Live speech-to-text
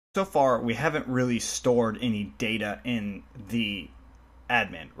So far, we haven't really stored any data in the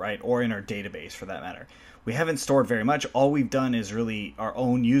admin, right? Or in our database for that matter. We haven't stored very much. All we've done is really our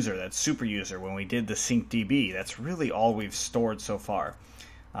own user, that super user. When we did the syncdb, that's really all we've stored so far.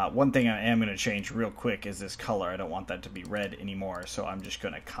 One thing I am going to change real quick is this color. I don't want that to be red anymore, so I'm just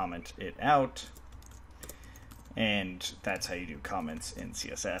going to comment it out. And that's how you do comments in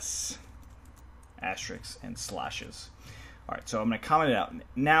CSS. Asterisks and slashes. All right, so I'm going to comment it out.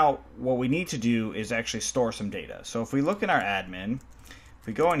 Now, what we need to do is actually store some data. So if we look in our admin, if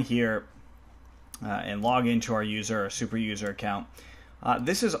we go in here and log into our user, our super user account,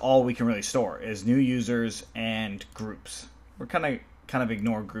 this is all we can really store is new users and groups. We're kind of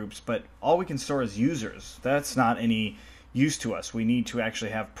ignore groups, but all we can store is users. That's not any use to us. We need to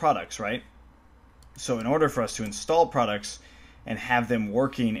actually have products, right? So in order for us to install products and have them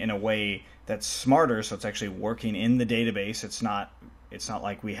working in a way that's smarter, so it's actually working in the database, it's not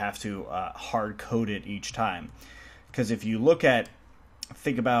like we have to hard code it each time. Because if you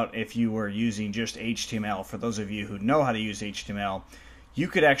think about if you were using just HTML, for those of you who know how to use HTML, you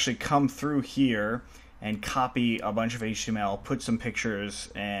could actually come through here and copy a bunch of HTML, put some pictures,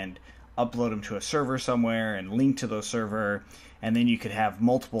 and upload them to a server somewhere and link to the server, and then you could have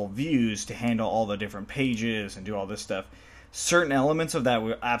multiple views to handle all the different pages and do all this stuff. Certain elements of that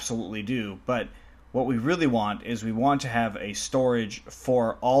we absolutely do, but what we really want is we want to have a storage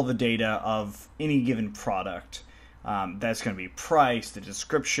for all the data of any given product. That's going to be price, the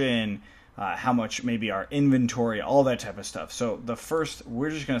description, how much maybe our inventory, all that type of stuff. So we're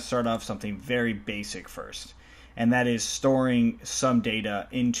just going to start off something very basic first, and that is storing some data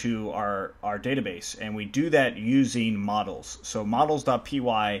into our database. And we do that using models. So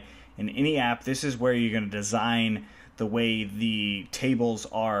models.py in any app, this is where you're going to design the way the tables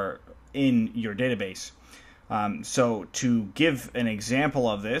are in your database. So to give an example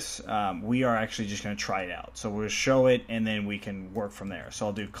of this, we are actually just going to try it out. So we'll show it and then we can work from there. So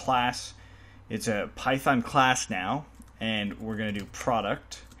I'll do class. It's a Python class now, and we're going to do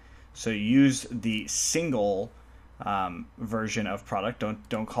product. So use the single version of product.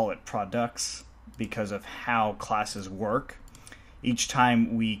 Don't call it products because of how classes work. Each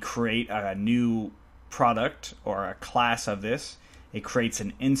time we create a new product or a class of this, it creates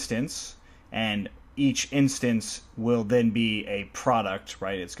an instance, and each instance will then be a product,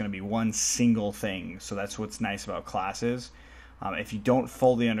 right? It's going to be one single thing. So that's what's nice about classes. If you don't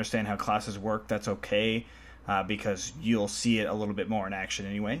fully understand how classes work, that's okay, because you'll see it a little bit more in action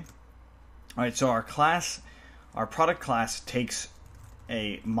anyway. All right, so our product class takes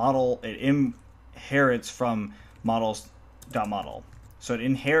a model. It inherits from models.model. So it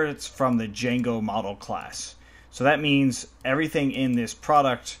inherits from the Django model class. So that means everything in this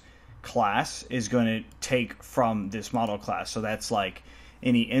product class is going to take from this model class. So that's like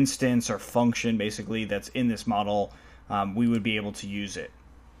any instance or function basically that's in this model, we would be able to use it.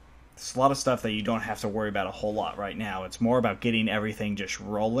 It's a lot of stuff that you don't have to worry about a whole lot right now. It's more about getting everything just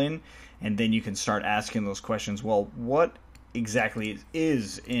rolling, and then you can start asking those questions. Well, what exactly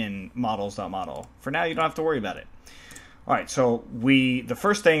is in models.model? For now, you don't have to worry about it. All right, so the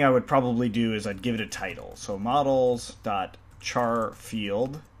first thing I would probably do is I'd give it a title. So models.char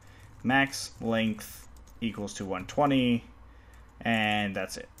field max length equals to 120, and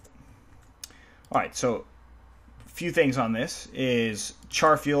that's it. All right, so a few things on this is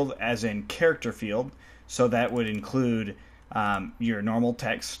char field as in character field. So that would include your normal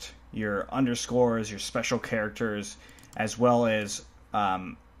text, your underscores, your special characters, as well as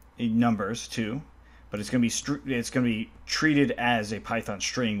numbers too. But it's going to be treated as a Python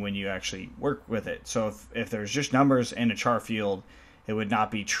string when you actually work with it. So if there's just numbers and a char field, it would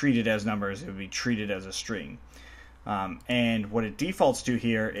not be treated as numbers. It would be treated as a string. And what it defaults to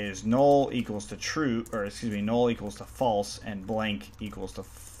here is null equals to true, or excuse me, null equals to false, and blank equals to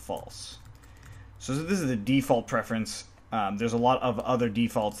false. So this is the default preference. There's a lot of other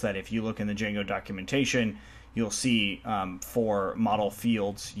defaults that if you look in the Django documentation, you'll see for model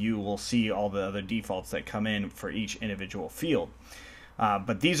fields, you will see all the other defaults that come in for each individual field.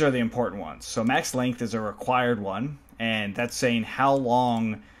 But these are the important ones. So max length is a required one, and that's saying how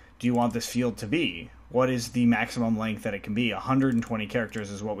long do you want this field to be? What is the maximum length that it can be? 120 characters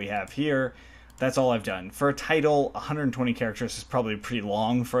is what we have here. That's all I've done. For a title, 120 characters is probably pretty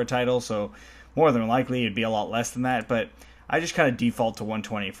long for a title, so more than likely it'd be a lot less than that, but I just kind of default to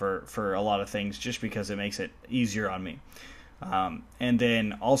 120 for a lot of things just because it makes it easier on me. And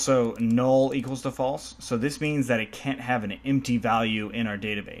then also null equals to false. So this means that it can't have an empty value in our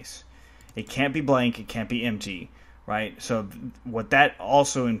database. It can't be blank, it can't be empty, right? So what that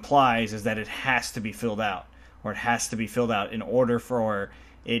also implies is that it has to be filled out, or it has to be filled out in order for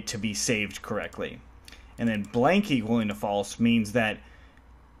it to be saved correctly. And then blank equaling to false means that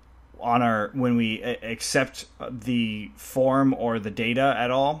when we accept the form or the data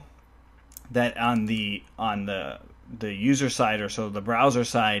at all, that on the user side, or so the browser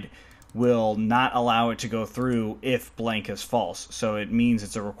side, will not allow it to go through if blank is false. So it means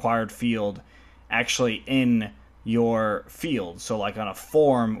it's a required field actually in your field. So like on a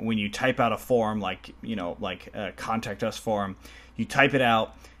form, when you type out a form, like a contact us form, you type it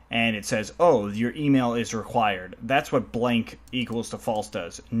out and it says, oh, your email is required. That's what blank equals to false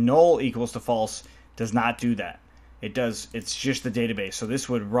does. Null equals to false does not do that. It's just the database. So this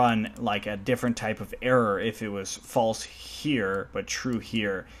would run like a different type of error if it was false here but true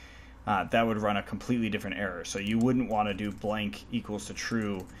here. That would run a completely different error. So you wouldn't want to do blank equals to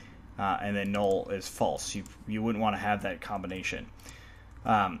true and then null is false. You wouldn't want to have that combination.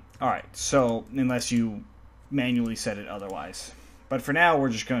 All right, so unless you manually set it otherwise. But for now, we're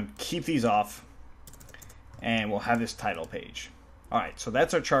just going to keep these off, and we'll have this title page. All right, so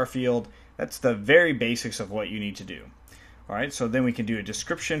that's our char field. That's the very basics of what you need to do. All right, so then we can do a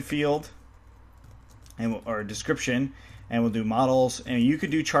description field, or description, and we'll do models. And you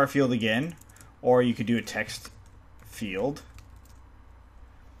could do char field again, or you could do a text field.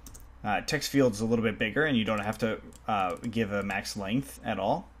 Text field is a little bit bigger, and you don't have to give a max length at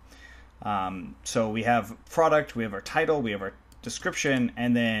all. So we have product, we have our title, we have our description,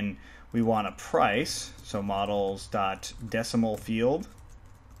 and then we want a price. So models.decimal field.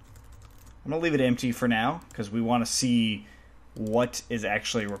 I'm going to leave it empty for now because we want to see what is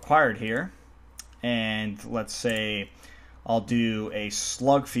actually required here. And let's say I'll do a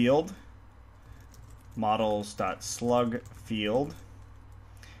slug field, models.slug field.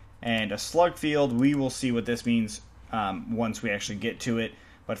 And a slug field, we will see what this means once we actually get to it.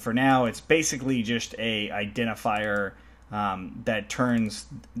 But for now, it's basically just a identifier that turns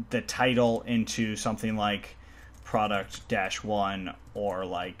the title into something like product-1, or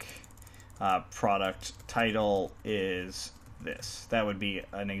like product title is this. That would be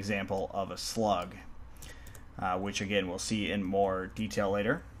an example of a slug, which again we'll see in more detail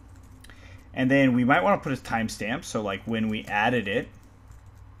later. And then we might want to put a timestamp. So like when we added it,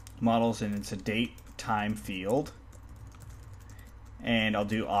 models, and it's a date time field. And I'll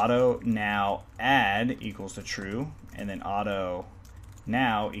do auto now add equals to true, and then auto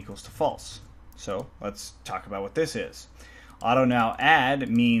now equals to false. So let's talk about what this is. Auto now add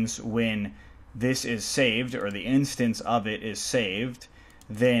means when this is saved, or the instance of it is saved,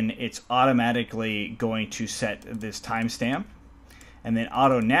 then it's automatically going to set this timestamp. And then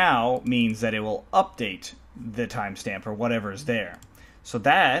auto now means that it will update the timestamp or whatever is there. So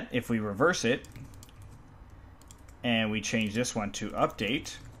that, if we reverse it, and we change this one to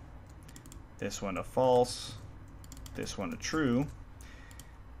update, this one to false, this one to true,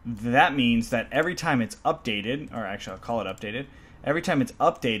 that means that every time it's updated, or actually I'll call it updated, every time it's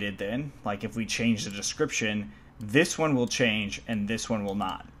updated then, like if we change the description, this one will change and this one will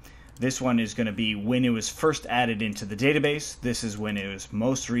not. This one is going to be when it was first added into the database. This is when it was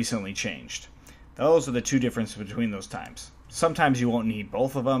most recently changed. Those are the two differences between those times. Sometimes you won't need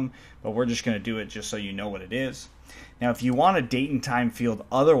both of them, but we're just going to do it just so you know what it is. Now, if you want a date and time field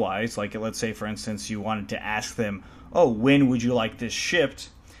otherwise, like let's say, for instance, you wanted to ask them, oh, when would you like this shipped?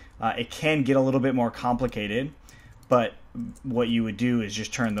 It can get a little bit more complicated, but what you would do is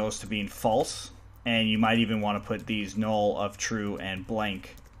just turn those to being false, and you might even want to put these null of true and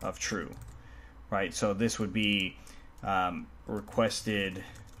blank of true, right? So this would be requested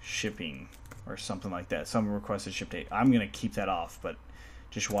shipping or something like that, some requested ship date. I'm going to keep that off, but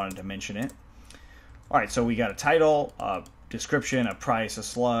just wanted to mention it. All right, so we got a title, a description, a price, a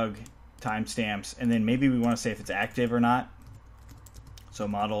slug, timestamps, and then maybe we want to say if it's active or not. So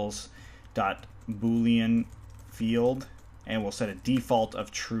models.boolean field, and we'll set a default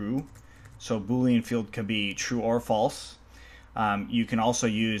of true. So Boolean field could be true or false. You can also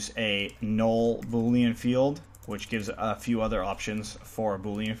use a null Boolean field, which gives a few other options for a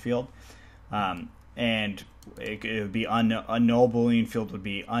Boolean field. And it would be a null Boolean field would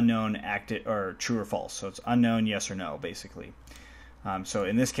be unknown, active, or true or false. So it's unknown, yes or no, basically. So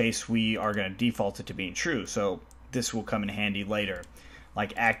in this case, we are going to default it to being true. So this will come in handy later.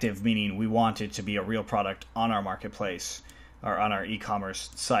 Like active, meaning we want it to be a real product on our marketplace or on our e-commerce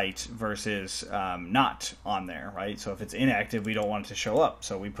site versus not on there, right? So if it's inactive, we don't want it to show up.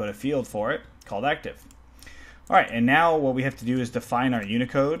 So we put a field for it called active. All right, and now what we have to do is define our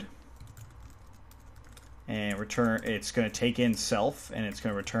Unicode. And return, it's going to take in self, and it's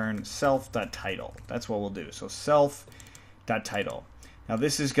going to return self.title. That's what we'll do. So self.title. Now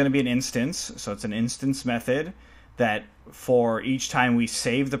this is going to be an instance, so it's an instance method that for each time we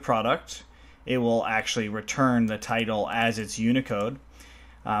save the product, it will actually return the title as its Unicode.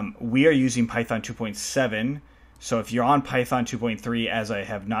 We are using Python 2.7, so if you're on Python 2.3, as I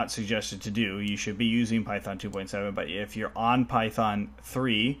have not suggested to do, you should be using Python 2.7, but if you're on Python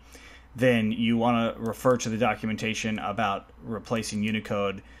 3, then you want to refer to the documentation about replacing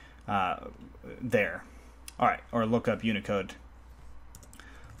Unicode there. All right, or look up Unicode.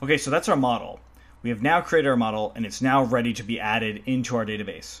 Okay, so that's our model. We have now created our model, and it's now ready to be added into our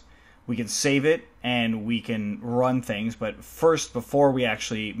database. We can save it, and we can run things, but first, before we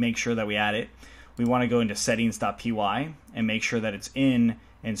actually make sure that we add it, we want to go into settings.py and make sure that it's in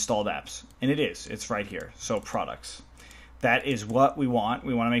installed apps. And it is. It's right here. So products. That is what we want.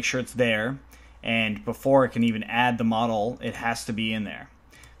 We want to make sure it's there. And before it can even add the model, it has to be in there.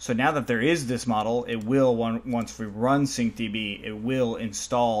 So now that there is this model, it will, once we run syncdb, it will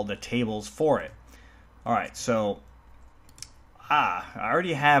install the tables for it. All right, so I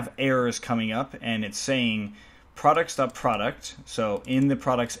already have errors coming up, and it's saying products.product. So in the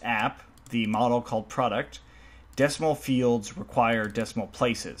products app, the model called product, decimal fields require decimal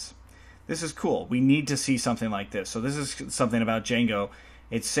places. This is cool. We need to see something like this. So this is something about Django.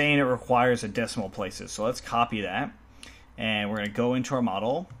 It's saying it requires a decimal places. So let's copy that. And we're going to go into our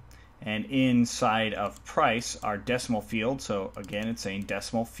model. And inside of price, our decimal field. So again, it's saying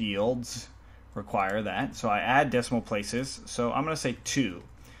decimal fields require that. So I add decimal places. So I'm going to say 2.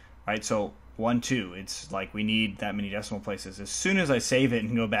 Right? So 1, 2. It's like we need that many decimal places. As soon as I save it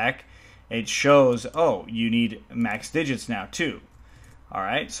and go back, it shows, oh, you need max digits now too. All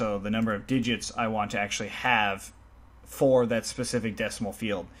right, so the number of digits I want to actually have for that specific decimal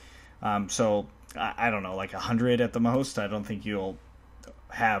field. So I don't know, like 100 at the most. I don't think you'll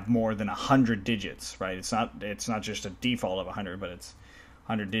have more than 100 digits, right? It's not just a default of 100, but it's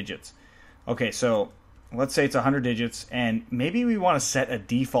 100 digits. Okay, so let's say it's 100 digits, and maybe we want to set a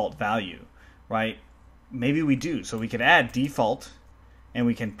default value, right? Maybe we do. So we could add default, and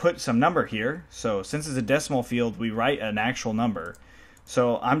we can put some number here. So since it's a decimal field, we write an actual number.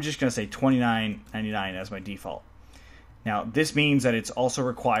 So I'm just going to say 29.99 as my default. Now this means that it's also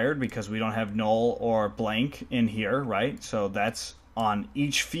required because we don't have null or blank in here, right? So that's on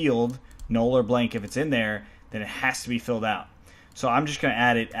each field, null or blank. If it's in there, then it has to be filled out. So I'm just going to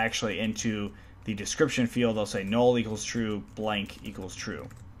add it actually into the description field. I'll say null equals true, blank equals true.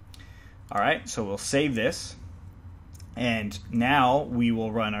 All right, so we'll save this. And now we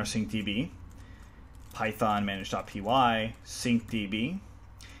will run our syncdb, python manage.py, syncdb.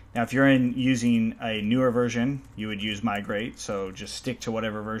 Now if you're using a newer version, you would use migrate, so just stick to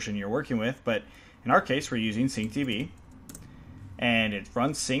whatever version you're working with. But in our case, we're using syncdb. And it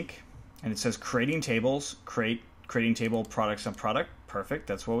runs sync, and it says creating tables, creating table products and product. Perfect,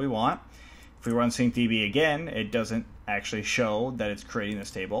 that's what we want. If we run syncdb again, it doesn't actually show that it's creating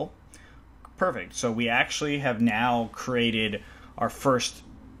this table. Perfect. So we actually have now created our first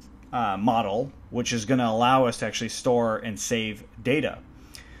model, which is going to allow us to actually store and save data.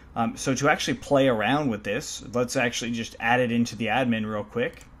 So to actually play around with this, let's actually just add it into the admin real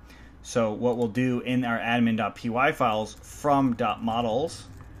quick. So what we'll do in our admin.py files, from .models,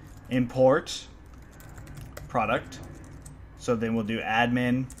 import product. So then we'll do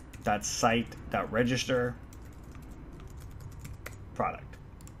admin.site.register product.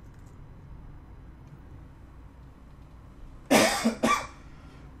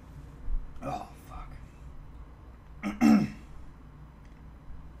 Oh, fuck.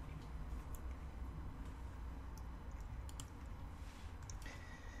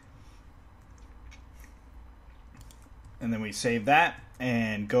 And then we save that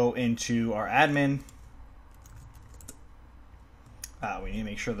and go into our admin. We need to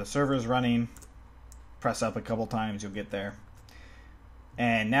make sure the server is running. Press up a couple times, you'll get there.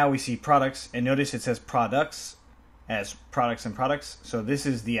 And now we see products, and notice it says products as products and products. So this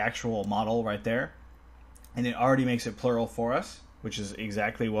is the actual model right there. And it already makes it plural for us, which is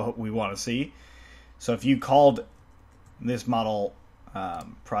exactly what we want to see. So if you called this model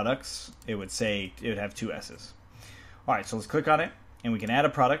products, it would have 2 S's. All right, so let's click on it, and we can add a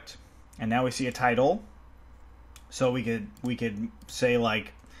product. And now we see a title. So we could say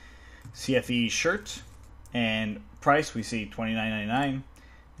like CFE shirt, and price we see $29.99.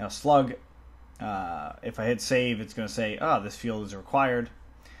 Now slug, if I hit save, it's going to say, this field is required.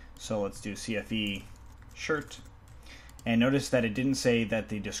 So let's do CFE shirt. And notice that it didn't say that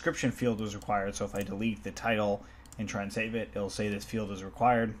the description field was required. So if I delete the title and try and save it, it'll say this field is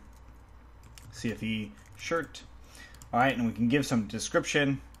required. CFE shirt. All right, and we can give some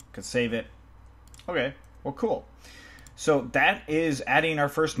description. Could save it. Okay, well, cool. So that is adding our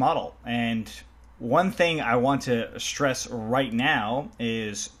first model, and one thing I want to stress right now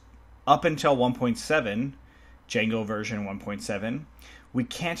is up until 1.7, Django version 1.7, we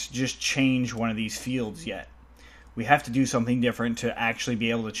can't just change one of these fields yet. We have to do something different to actually be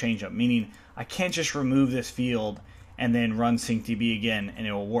able to change them, meaning I can't just remove this field and then run syncdb again and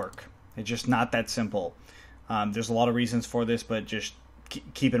it will work. It's just not that simple. There's a lot of reasons for this, but just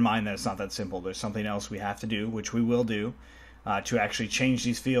keep in mind that it's not that simple. There's something else we have to do, which we will do, to actually change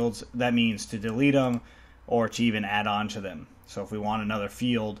these fields. That means to delete them or to even add on to them. So if we want another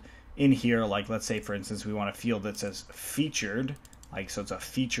field in here, like let's say for instance we want a field that says featured, like so it's a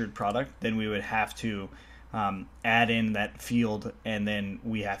featured product, then we would have to add in that field, and then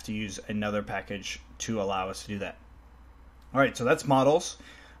we have to use another package to allow us to do that. All right, so that's models.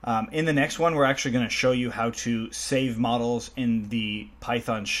 In the next one, we're actually going to show you how to save models in the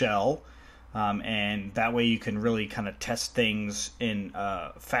Python shell, and that way you can really kind of test things in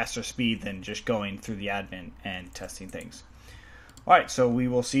faster speed than just going through the admin and testing things. All right, so we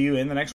will see you in the next one.